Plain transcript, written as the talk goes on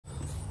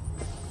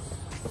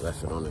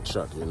Left it on the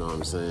truck, you know what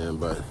I'm saying?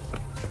 But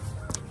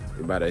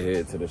we about to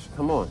head to the,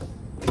 come on.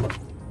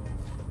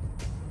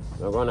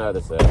 No, go on the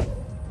other side.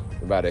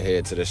 We about to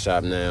head to the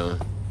shop now.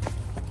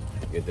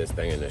 Get this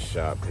thing in the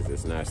shop because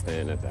it's not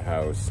staying at the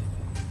house.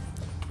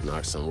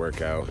 Knock some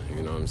work out,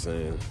 you know what I'm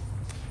saying?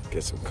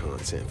 Get some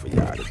content for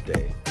y'all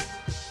today.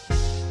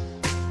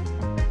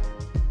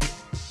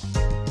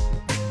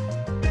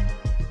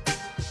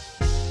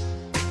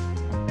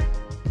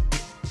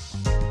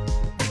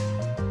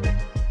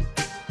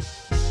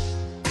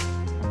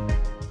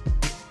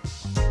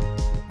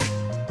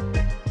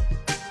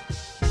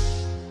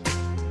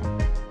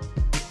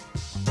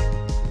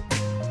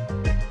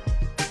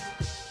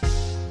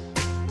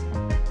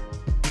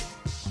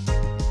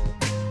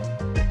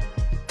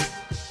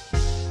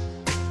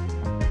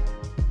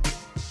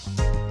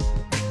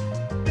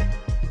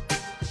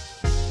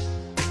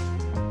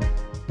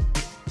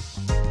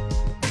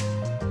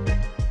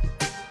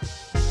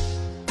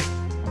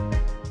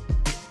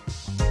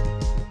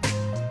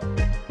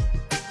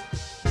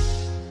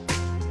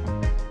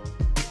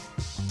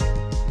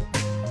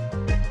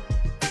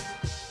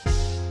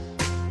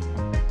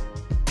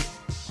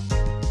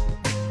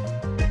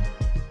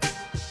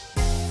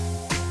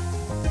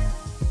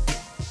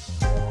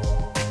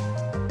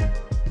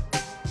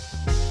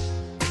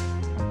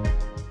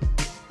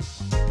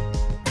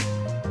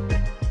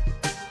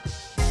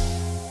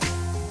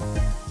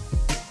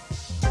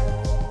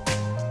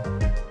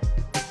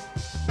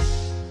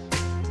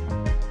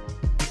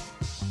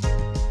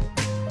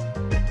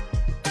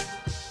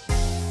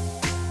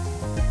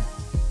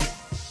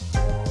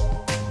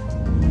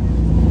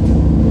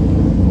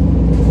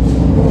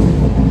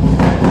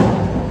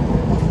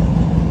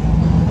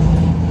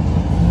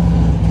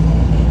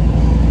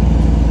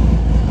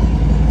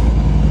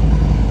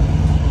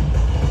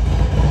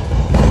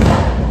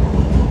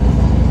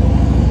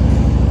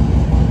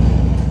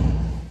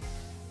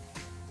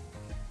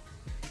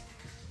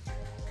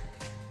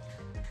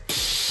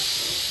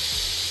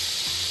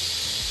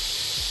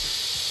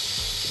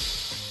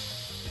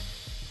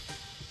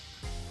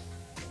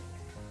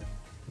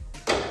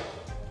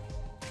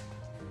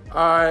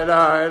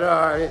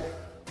 All right.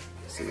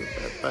 See what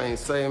that thing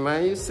say,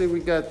 man. You see we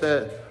got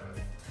that.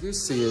 You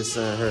see it's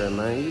in here,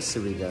 man. You see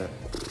we got.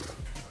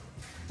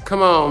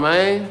 Come on,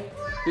 man.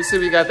 You see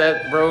we got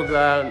that road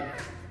glide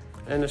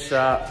in the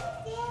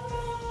shop.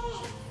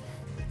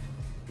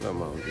 No,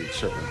 mom be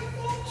tripping.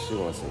 She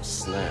wants some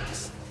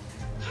snacks.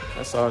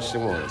 That's all she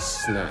wants,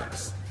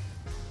 snacks.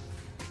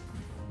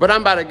 But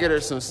I'm about to get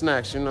her some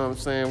snacks, you know what I'm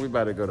saying? We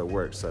about to go to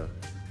work, so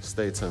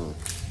stay tuned.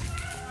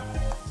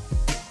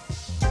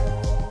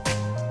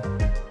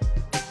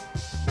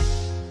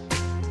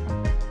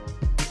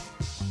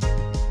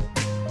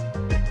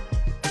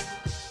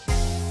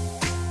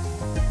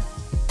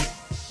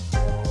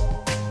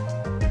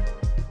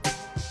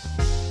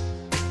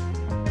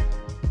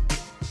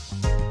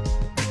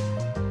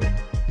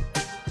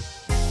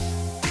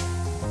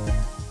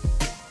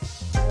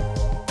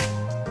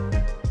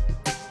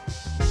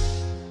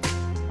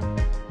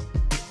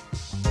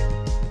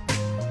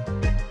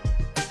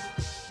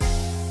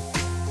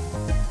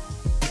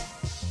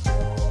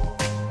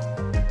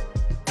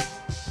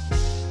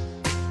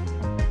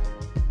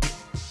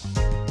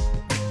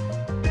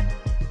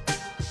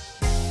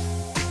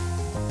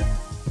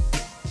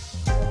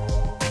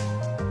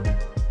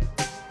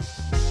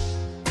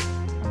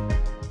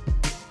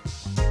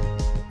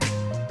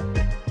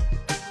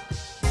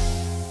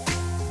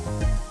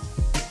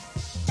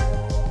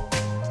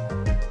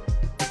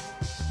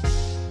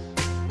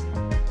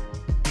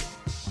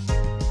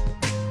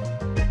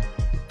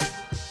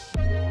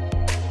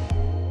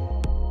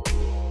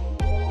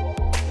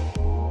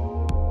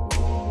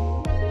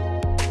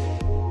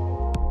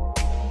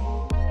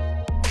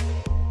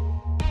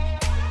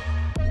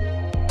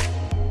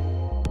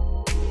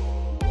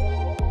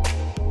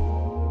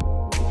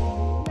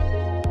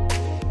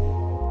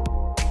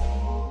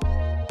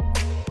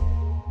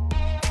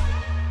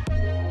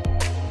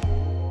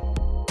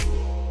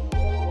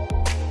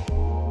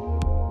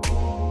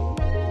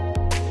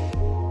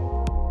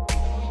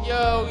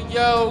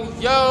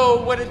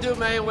 Yo, what it do,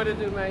 man? What it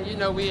do, man? You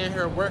know we in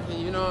here working,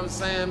 you know what I'm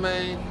saying,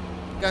 man?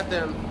 Got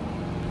them,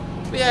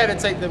 we had to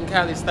take them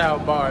Cali style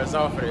bars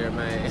off of there,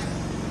 man.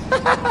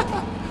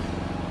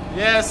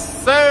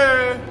 Yes,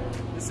 sir.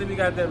 You see we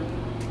got them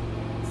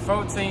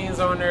 14s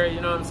on there,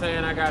 you know what I'm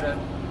saying? All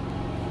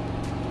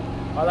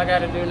I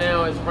gotta do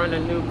now is run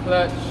a new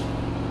clutch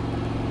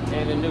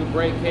and a new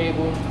brake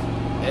cable,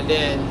 and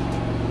then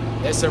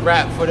it's a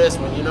wrap for this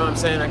one, you know what I'm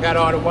saying? I got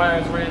all the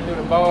wires ran through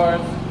the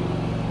bars.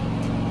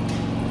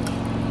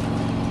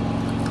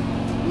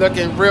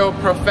 Looking real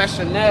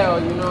professional,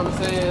 you know what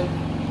I'm saying?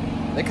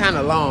 They're kind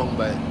of long,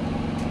 but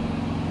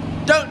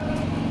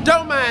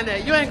don't mind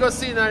that. You ain't gonna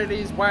see none of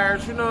these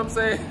wires, you know what I'm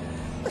saying?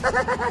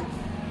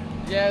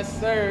 Yes,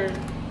 sir.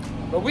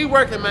 But we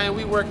working, man.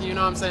 We working, you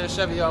know what I'm saying?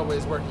 Chevy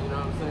always working, you know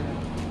what I'm saying?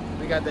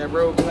 We got that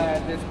road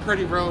glide, this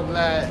pretty road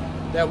glide.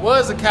 That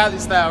was a Cali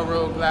style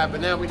road glide,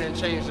 but now we done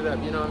changed it up,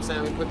 you know what I'm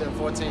saying? We put that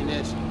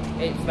 14-inch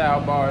 8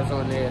 style bars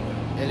on there.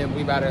 And then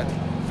we about to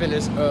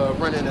finish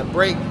running the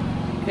brake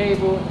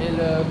cable and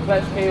the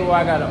clutch cable.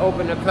 I gotta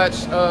open the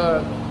clutch.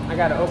 I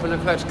gotta open the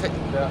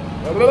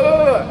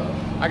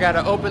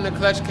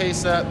clutch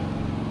case up.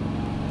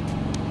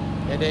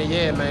 And then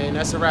yeah, man,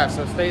 that's a wrap.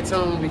 So stay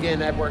tuned. We getting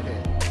that work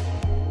in.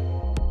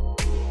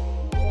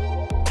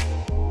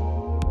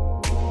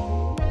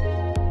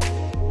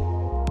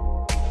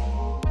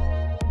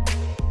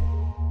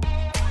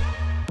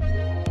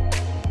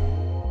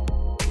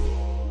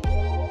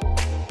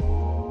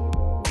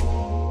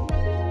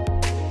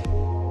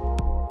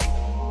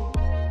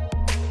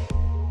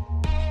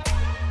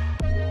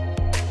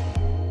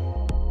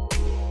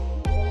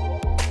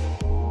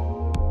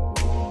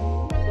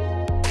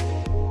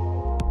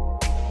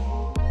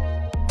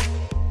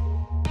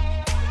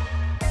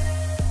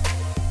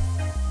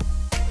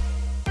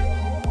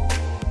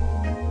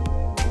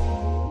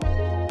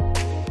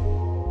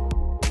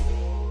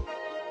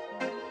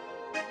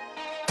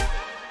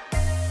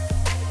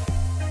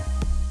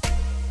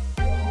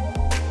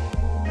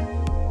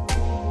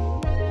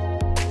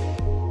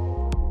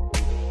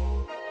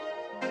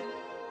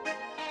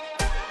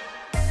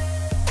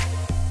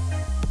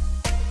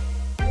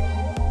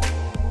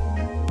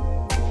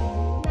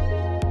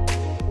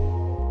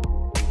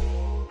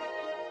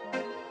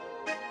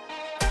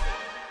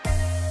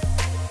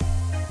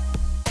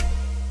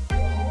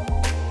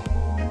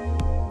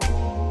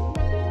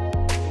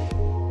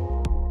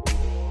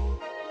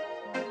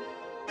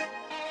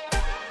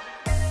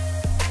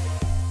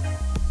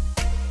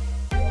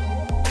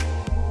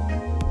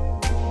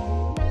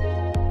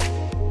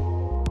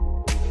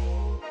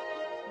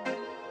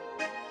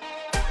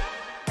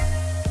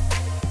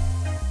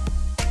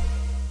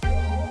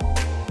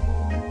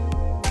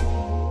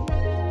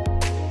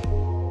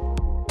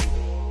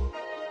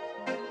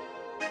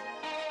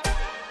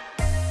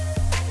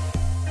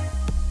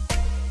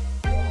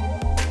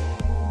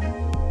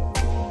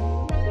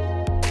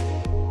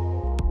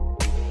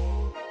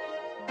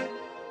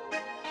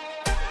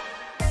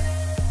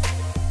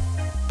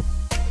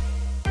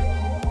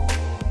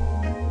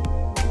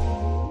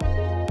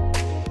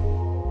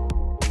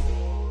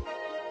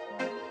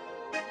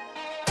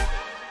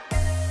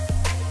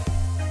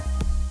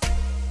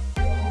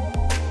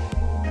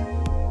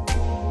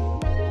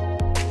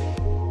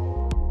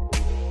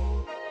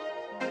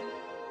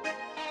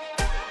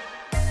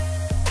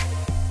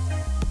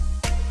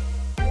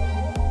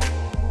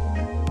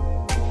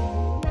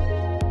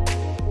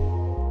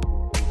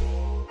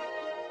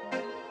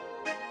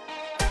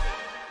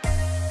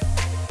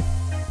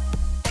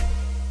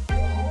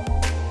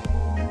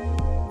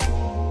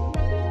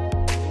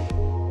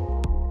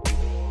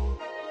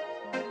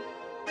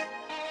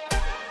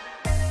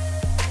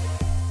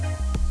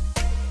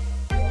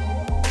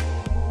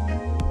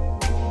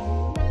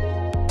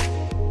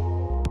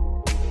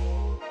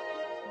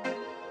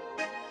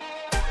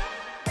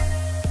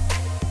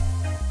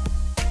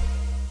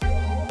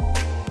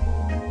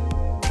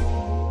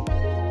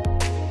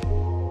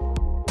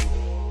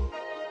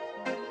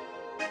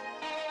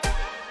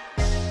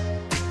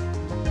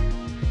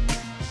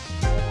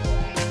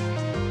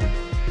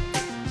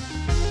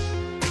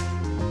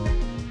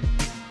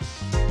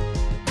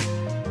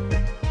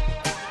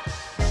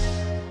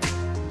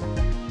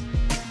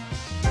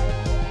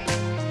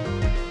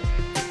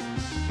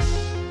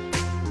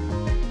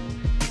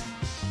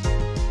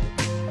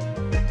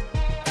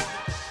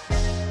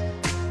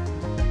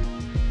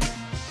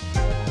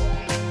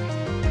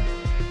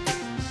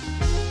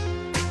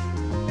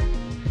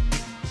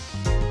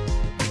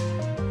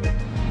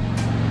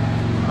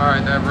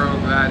 Alright, that road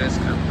glide is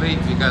complete.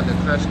 We got the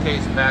clutch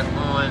case back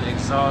on,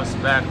 exhaust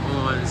back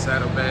on,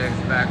 saddlebags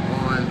back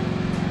on,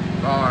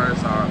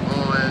 bars are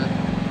on.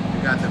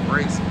 We got the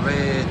brakes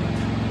bled.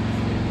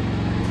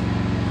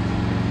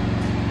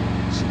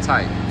 She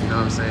tight, you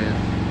know what I'm saying?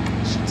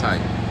 She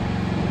tight.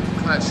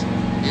 Clutch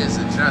is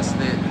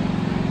adjusted.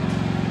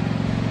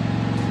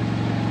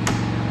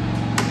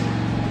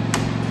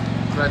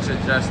 Clutch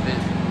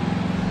adjusted.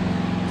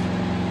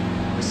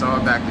 It's all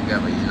back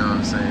together, you know what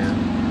I'm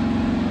saying?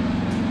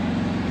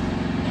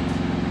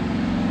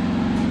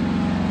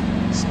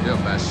 It's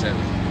built by Chevy.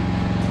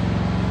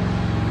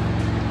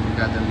 We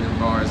got the new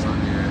bars on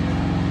there.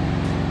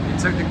 We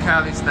took the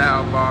Cali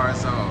style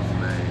bars off,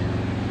 man.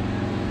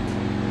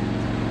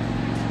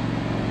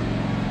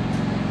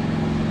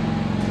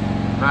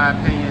 In my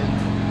opinion,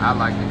 I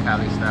like the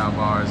Cali style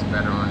bars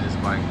better on this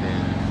bike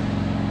than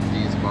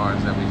these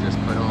bars that we just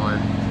put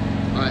on.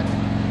 But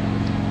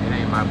it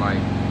ain't my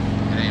bike.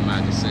 It ain't my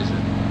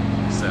decision.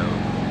 So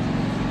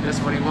this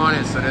is what he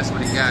wanted, so that's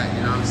what he got,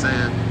 you know what I'm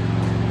saying?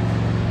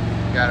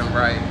 Got him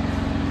right.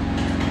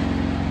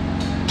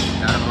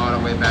 Got him all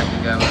the way back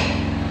together.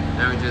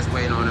 Now we're just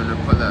waiting on him to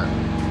pull up.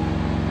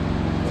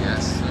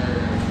 Yes,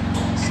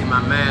 sir. See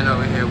my man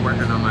over here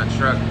working on my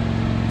truck.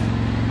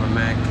 My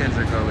man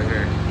Kendrick over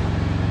here.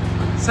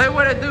 Say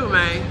what it do,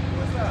 man.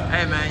 What's up?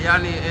 Hey man, y'all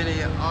need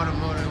any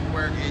automotive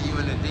work and you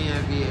in the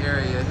DMV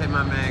area, hit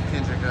my man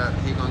Kendrick up.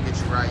 He gonna get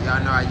you right.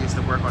 Y'all know I used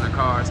to work on the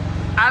cars.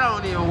 I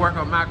don't even work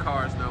on my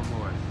cars no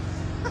more.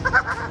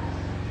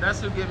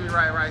 That's who get me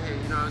right here,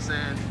 you know what I'm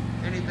saying?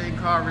 Anything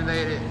car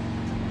related,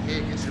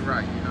 he'll get you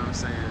right, you know what I'm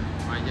saying?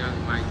 My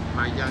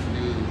young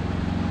dude,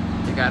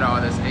 he got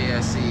all this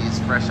ASCs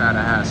fresh out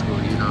of high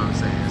school, you know what I'm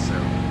saying? So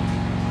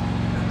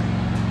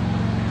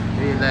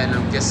he letting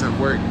him get some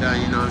work done,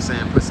 you know what I'm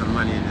saying? Put some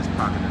money in his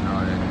pocket and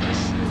all that good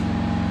shit.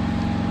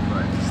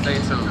 But stay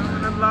tuned.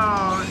 Moving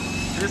along.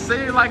 It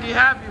seems like he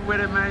happy with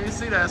it, man. You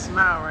see that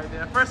smile right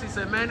there. First he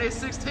said, man, they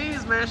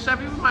 16s, man.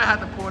 Chevy, we might have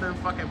to pull them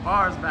fucking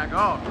bars back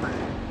off, man.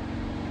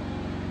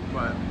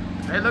 But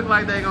they look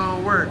like they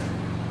gonna work.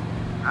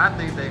 I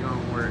think they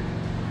gonna work.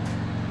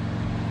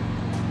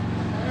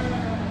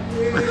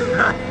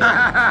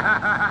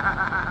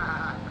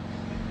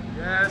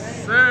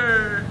 Yes,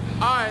 sir.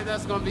 All right,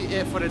 that's gonna be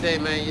it for today,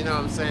 man. You know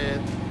what I'm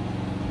saying?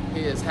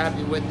 He is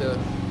happy with the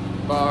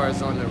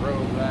bars on the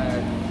road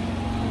glide.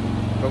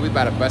 But we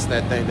about to bust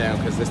that thing down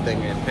because this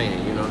thing ain't pain,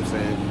 you know what I'm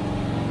saying?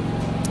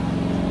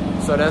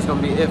 So that's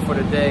gonna be it for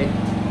today.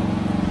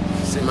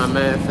 See my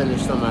man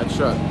finished on my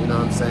truck, you know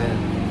what I'm saying?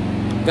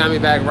 Got me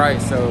back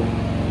right so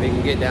we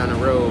can get down the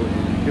road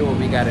and do what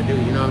we gotta do,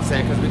 you know what I'm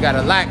saying? Because we got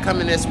a lot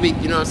coming this week,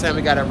 you know what I'm saying?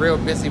 We got a real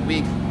busy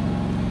week.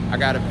 I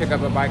gotta pick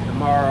up a bike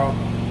tomorrow.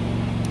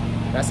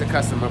 That's a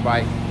customer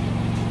bike.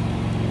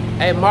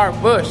 Hey, Mark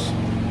Bush. Is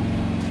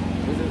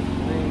his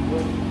name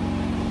Bush?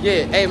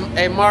 Yeah,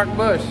 hey, Mark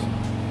Bush.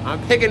 I'm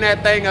picking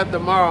that thing up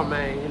tomorrow,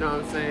 man. You know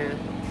what I'm saying?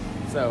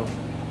 So,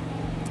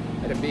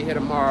 it'll be here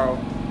tomorrow.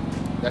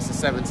 That's a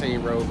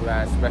 17 Road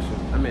Glide special.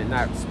 I mean,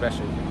 not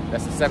special.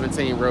 That's a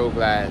 17 Road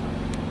Glide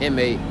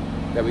M8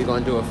 that we're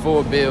going to do a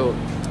full build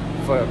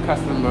for a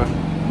customer,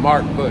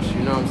 Mark Bush.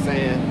 You know what I'm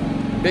saying?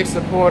 Big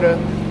supporter.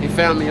 He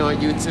found me on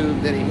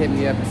YouTube. Then he hit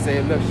me up and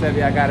said, look,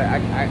 Chevy,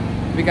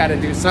 we got to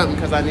do something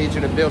because I need you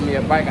to build me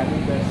a bike. I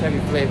need that Chevy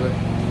flavor.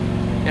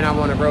 And I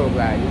want a Road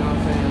Glide. You know what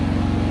I'm saying?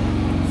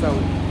 So,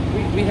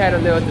 we had a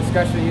little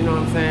discussion, you know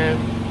what I'm saying?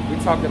 We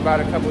talked about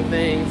a couple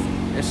things.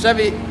 And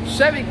Chevy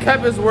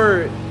kept his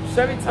word.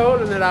 Chevy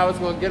told him that I was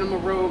going to get him a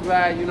Road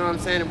Glide, you know what I'm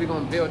saying? And we're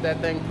going to build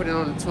that thing, put it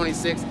on the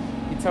 26.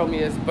 He told me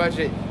his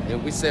budget,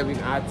 and we said,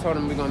 I told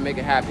him we're going to make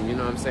it happen, you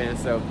know what I'm saying?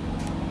 So,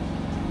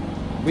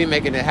 we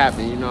making it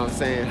happen, you know what I'm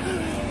saying?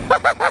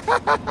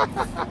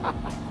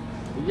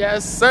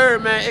 Yes, sir,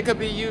 man. It could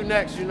be you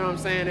next, you know what I'm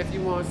saying? If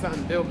you want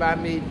something built by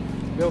me,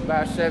 built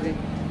by Chevy,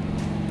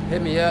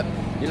 hit me up.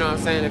 You know what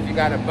I'm saying? If you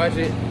got a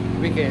budget,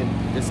 we can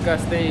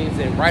discuss things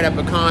and write up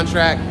a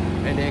contract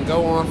and then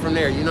go on from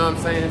there. You know what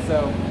I'm saying?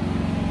 So,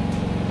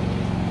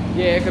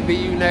 yeah, it could be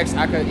you next.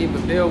 I could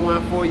either build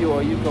one for you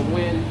or you could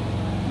win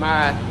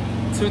my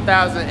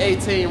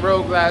 2018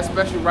 Road Glide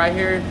special right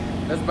here.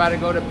 That's about to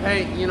go to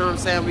paint. You know what I'm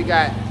saying? We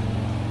got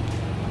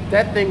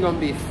that thing gonna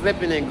be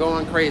flipping and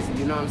going crazy.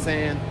 You know what I'm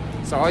saying?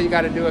 So all you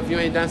got to do, if you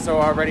ain't done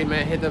so already,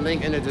 man, hit the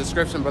link in the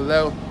description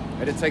below.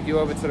 It'll take you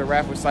over to the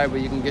raffle site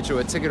where you can get you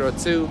a ticket or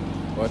 2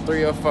 or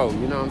 3 or 4,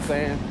 you know what I'm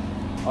saying?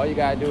 All you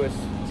gotta do is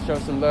show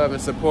some love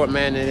and support,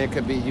 man, and it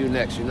could be you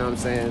next, you know what I'm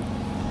saying?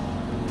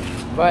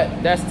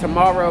 But that's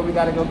tomorrow. We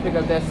gotta go pick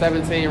up that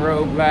 17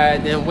 Road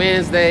Glide. Then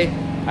Wednesday,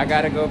 I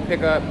gotta go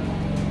pick up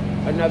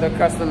another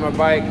customer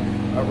bike,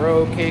 a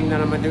Road King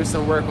that I'm gonna do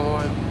some work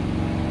on.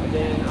 And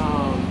then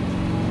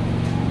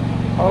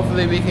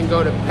hopefully we can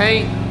go to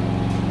paint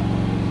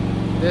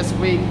this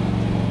week.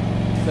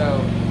 So,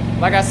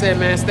 like I said,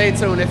 man, stay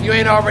tuned. If you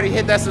ain't already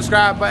hit that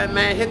subscribe button,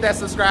 man, hit that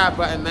subscribe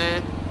button,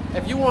 man.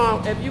 If you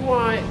want,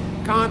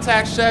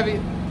 contact Chevy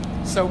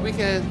so we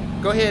can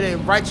go ahead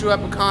and write you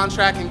up a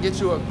contract and get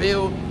you a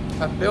built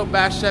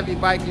by Chevy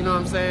bike, you know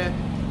what I'm saying?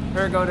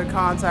 Here go the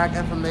contact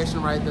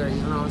information right there,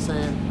 you know what I'm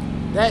saying?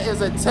 That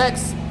is a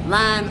text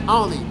line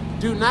only.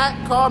 Do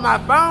not call my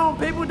phone.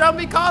 People don't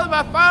be calling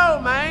my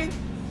phone, man.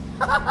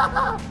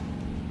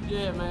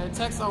 Yeah, man,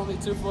 text only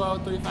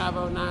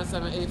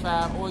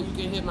 240-350-9785, or you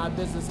can hit my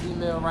business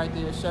email right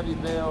there,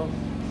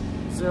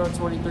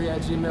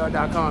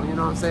 chevybell023@gmail.com, you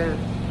know what I'm saying?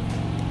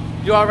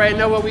 You already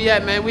know where we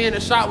at, man. We in the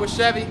shop with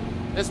Chevy.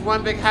 It's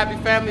one big happy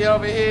family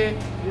over here,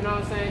 you know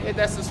what I'm saying? Hit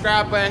that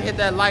subscribe button, hit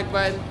that like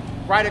button,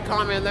 write a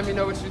comment, let me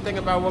know what you think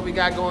about what we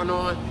got going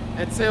on.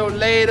 Until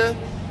later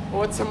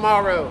or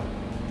tomorrow,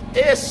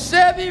 it's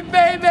Chevy,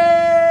 baby!